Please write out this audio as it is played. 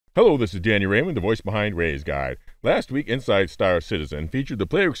Hello, this is Danny Raymond, the voice behind Ray's Guide. Last week, Inside Star Citizen featured the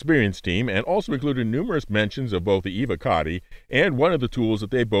player experience team and also included numerous mentions of both the Evocati and one of the tools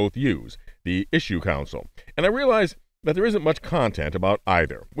that they both use, the Issue Council. And I realized that there isn't much content about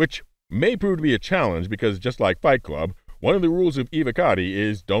either, which may prove to be a challenge because just like Fight Club, one of the rules of Evocati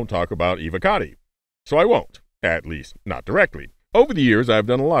is don't talk about Evocati. So I won't, at least not directly. Over the years, I've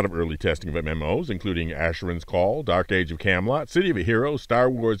done a lot of early testing of MMOs, including Asheron's Call, Dark Age of Camelot, City of a Hero, Star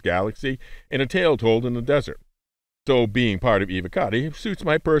Wars Galaxy, and A Tale Told in the Desert. So being part of Evocati suits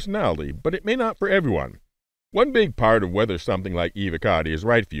my personality, but it may not for everyone. One big part of whether something like Evocati is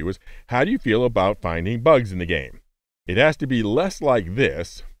right for you is how do you feel about finding bugs in the game. It has to be less like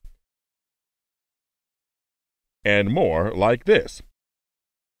this and more like this,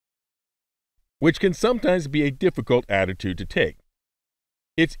 which can sometimes be a difficult attitude to take.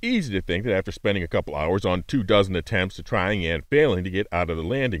 It's easy to think that after spending a couple hours on 24 attempts to trying and failing to get out of the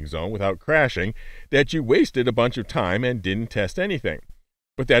landing zone without crashing, that you wasted a bunch of time and didn't test anything.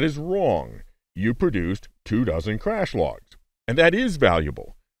 But that is wrong. You produced 24 crash logs, and that is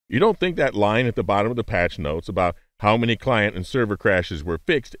valuable. You don't think that line at the bottom of the patch notes about how many client and server crashes were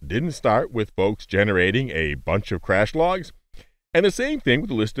fixed didn't start with folks generating a bunch of crash logs? And the same thing with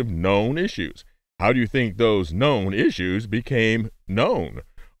the list of known issues. How do you think those known issues became known?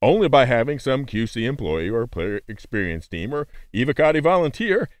 Only by having some QC employee or player experience team or Evocati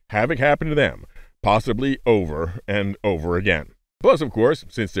volunteer have it happen to them, possibly over and over again. Plus, of course,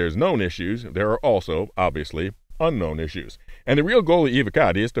 since there's known issues, there are also, obviously, unknown issues. And the real goal of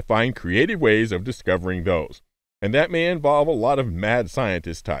Evocati is to find creative ways of discovering those. And that may involve a lot of mad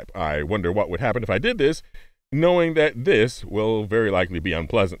scientist type. I wonder what would happen if I did this, knowing that this will very likely be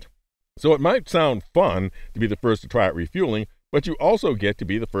unpleasant. So it might sound fun to be the first to try out refueling, but you also get to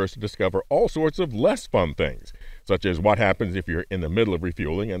be the first to discover all sorts of less fun things, such as what happens if you're in the middle of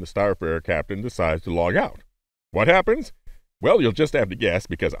refueling and the Starfarer captain decides to log out. What happens? Well, you'll just have to guess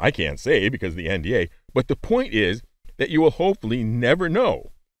because I can't say because of the NDA, but the point is that you will hopefully never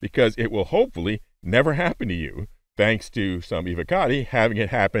know because it will hopefully never happen to you, thanks to some Evocati having it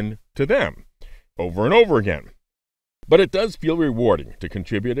happen to them over and over again. But it does feel rewarding to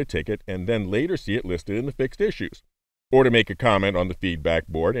contribute a ticket and then later see it listed in the fixed issues, or to make a comment on the feedback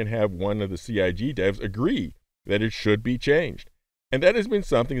board and have one of the CIG devs agree that it should be changed. And that has been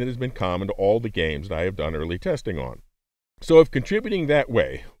something that has been common to all the games that I have done early testing on. So if contributing that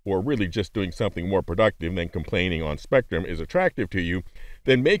way, or really just doing something more productive than complaining on Spectrum is attractive to you,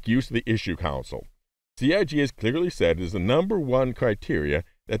 then make use of the Issue Council. CIG has clearly said it is the #1 criteria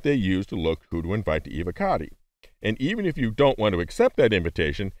that they use to look who to invite to Evocati. And even if you don't want to accept that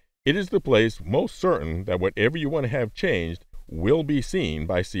invitation, it is the place most certain that whatever you want to have changed will be seen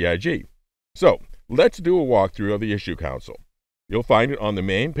by CIG. So, let's do a walkthrough of the Issue Council. You'll find it on the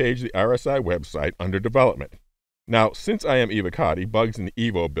main page of the RSI website under Development. Now, since I am Evocati, bugs in the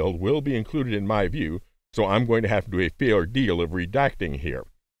Evo build will be included in my view, so I'm going to have to do a fair deal of redacting here.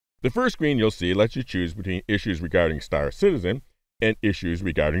 The first screen you'll see lets you choose between issues regarding Star Citizen and issues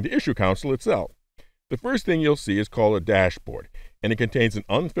regarding the Issue Council itself. The first thing you'll see is called a dashboard, and it contains an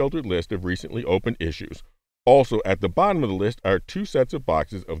unfiltered list of recently opened issues. Also, at the bottom of the list are 2 sets of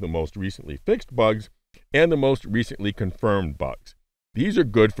boxes of the most recently fixed bugs and the most recently confirmed bugs. These are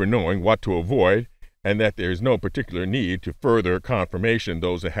good for knowing what to avoid and that there is no particular need to further confirmation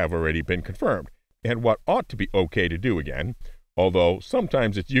those that have already been confirmed, and what ought to be okay to do again, although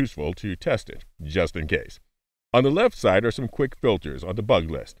sometimes it's useful to test it, just in case. On the left side are some quick filters on the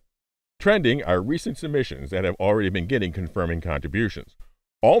bug list. Trending are recent submissions that have already been getting confirming contributions.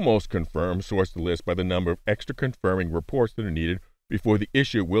 Almost confirmed sorts the list by the number of extra confirming reports that are needed before the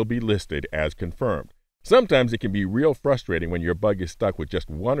issue will be listed as confirmed. Sometimes it can be real frustrating when your bug is stuck with just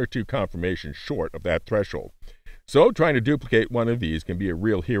 1 or 2 confirmations short of that threshold. So trying to duplicate one of these can be a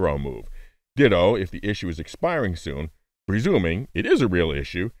real hero move. Ditto if the issue is expiring soon, presuming it is a real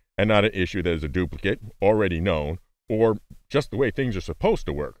issue and not an issue that is a duplicate, already known, or just the way things are supposed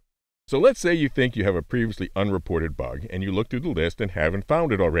to work. So let's say you think you have a previously unreported bug and you look through the list and haven't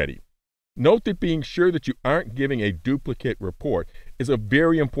found it already. Note that being sure that you aren't giving a duplicate report is a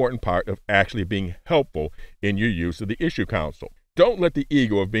very important part of actually being helpful in your use of the Issue Council. Don't let the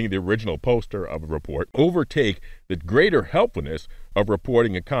ego of being the original poster of a report overtake the greater helpfulness of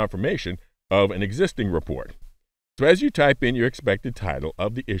reporting a confirmation of an existing report. So as you type in your expected title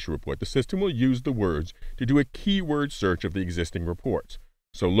of the issue report, the system will use the words to do a keyword search of the existing reports.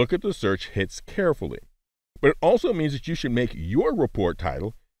 So look at the search hits carefully. But it also means that you should make your report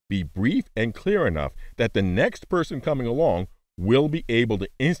title be brief and clear enough that the next person coming along will be able to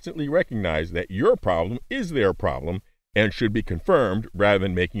instantly recognize that your problem is their problem and should be confirmed rather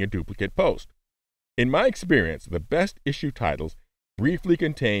than making a duplicate post. In my experience, the best issue titles briefly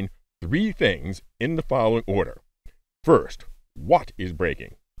contain 3 things in the following order. First, what is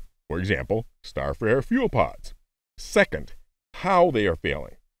breaking? For example, Starfare fuel pods. Second, how they are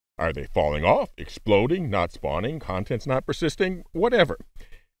failing. Are they falling off, exploding, not spawning, contents not persisting, whatever.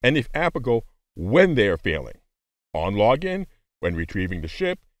 And if applicable, when they are failing. On login, when retrieving the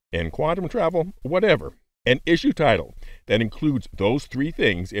ship, in quantum travel, whatever. An issue title that includes those 3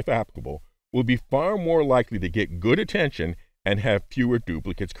 things, if applicable, will be far more likely to get good attention and have fewer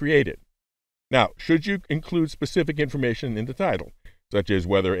duplicates created. Now, should you include specific information in the title, such as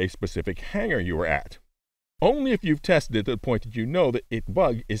whether a specific hangar you were at? Only if you've tested it to the point that you know that a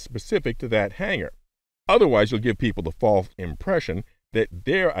bug is specific to that hangar. Otherwise, you'll give people the false impression that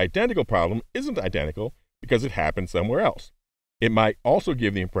their identical problem isn't identical because it happened somewhere else. It might also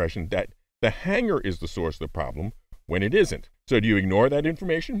give the impression that the hangar is the source of the problem when it isn't. So do you ignore that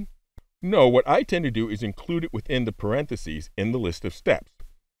information? No, what I tend to do is include it within the parentheses in the list of steps.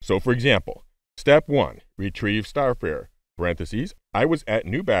 So for example, step 1, retrieve Starfare, parentheses, I was at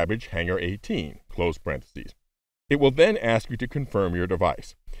New Babbage, Hangar 18, close parentheses. It will then ask you to confirm your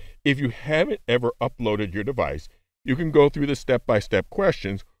device. If you haven't ever uploaded your device, you can go through the step-by-step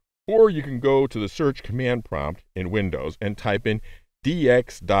questions, or you can go to the search command prompt in Windows and type in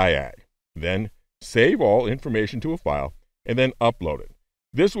dxdiag. Then save all information to a file and then upload it.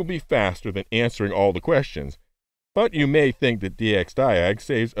 This will be faster than answering all the questions, but you may think that dxdiag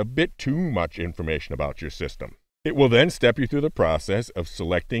saves a bit too much information about your system. It will then step you through the process of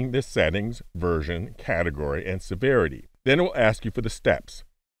selecting the settings, version, category, and severity. Then it will ask you for the steps.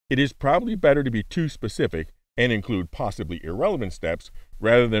 It is probably better to be too specific and include possibly irrelevant steps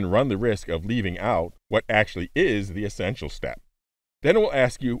rather than run the risk of leaving out what actually is the essential step. Then it will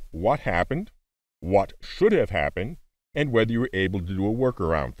ask you what happened, what should have happened, and whether you were able to do a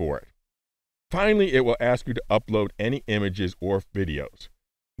workaround for it. Finally, it will ask you to upload any images or videos.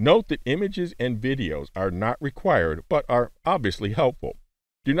 Note that images and videos are not required, but are obviously helpful.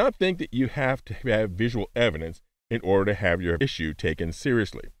 Do not think that you have to have visual evidence in order to have your issue taken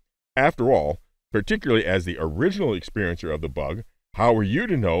seriously. After all, particularly as the original experiencer of the bug, how were you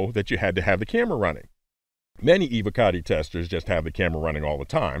to know that you had to have the camera running? Many Evocati testers just have the camera running all the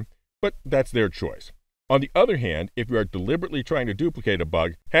time, but that's their choice. On the other hand, if you are deliberately trying to duplicate a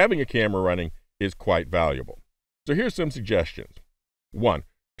bug, having a camera running is quite valuable. So here's some suggestions. 1.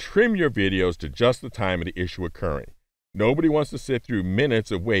 Trim your videos to just the time of the issue occurring. Nobody wants to sit through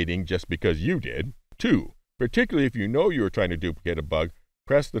minutes of waiting just because you did. 2. Particularly if you know you are trying to duplicate a bug,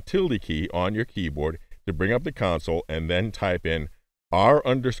 press the tilde key on your keyboard to bring up the console and then type in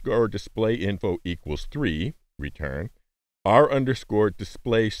r_display_info equals 3, return,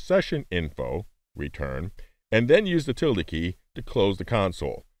 r_display session info, return, and then use the tilde key to close the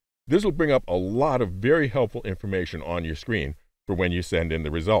console. This will bring up a lot of very helpful information on your screen for when you send in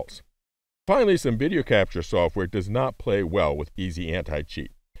the results. Finally, some video capture software does not play well with easy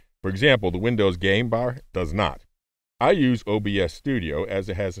anti-cheat. For example, the Windows Game Bar does not. I use OBS Studio as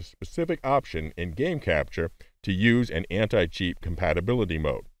it has a specific option in game capture to use an anti-cheat compatibility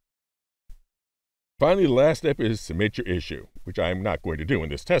mode. Finally, the last step is submit your issue, which I'm not going to do in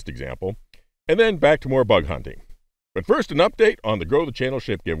this test example, and then back to more bug hunting. But first, an update on the Grow the Channel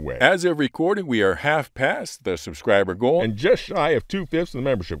ship giveaway. As of recording, we are half past the subscriber goal and just shy of 2/5 of the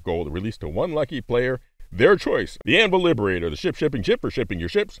membership goal to release to one lucky player their choice: the Anvil Liberator, the ship-shipping ship for shipping your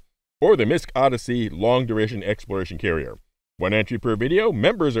ships, or the Misk Odyssey long-duration exploration carrier. 1 entry per video,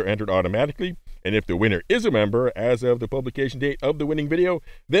 members are entered automatically, and if the winner is a member as of the publication date of the winning video,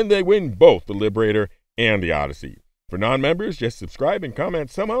 then they win both the Liberator and the Odyssey. For non-members, just subscribe and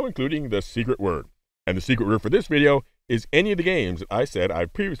comment somehow, including the secret word. And the secret word for this video is any of the games that I said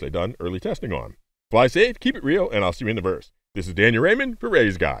I've previously done early testing on. Fly safe, keep it real, and I'll see you in the verse. This is Daniel Raymond for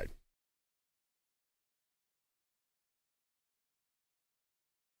Ray's Guide.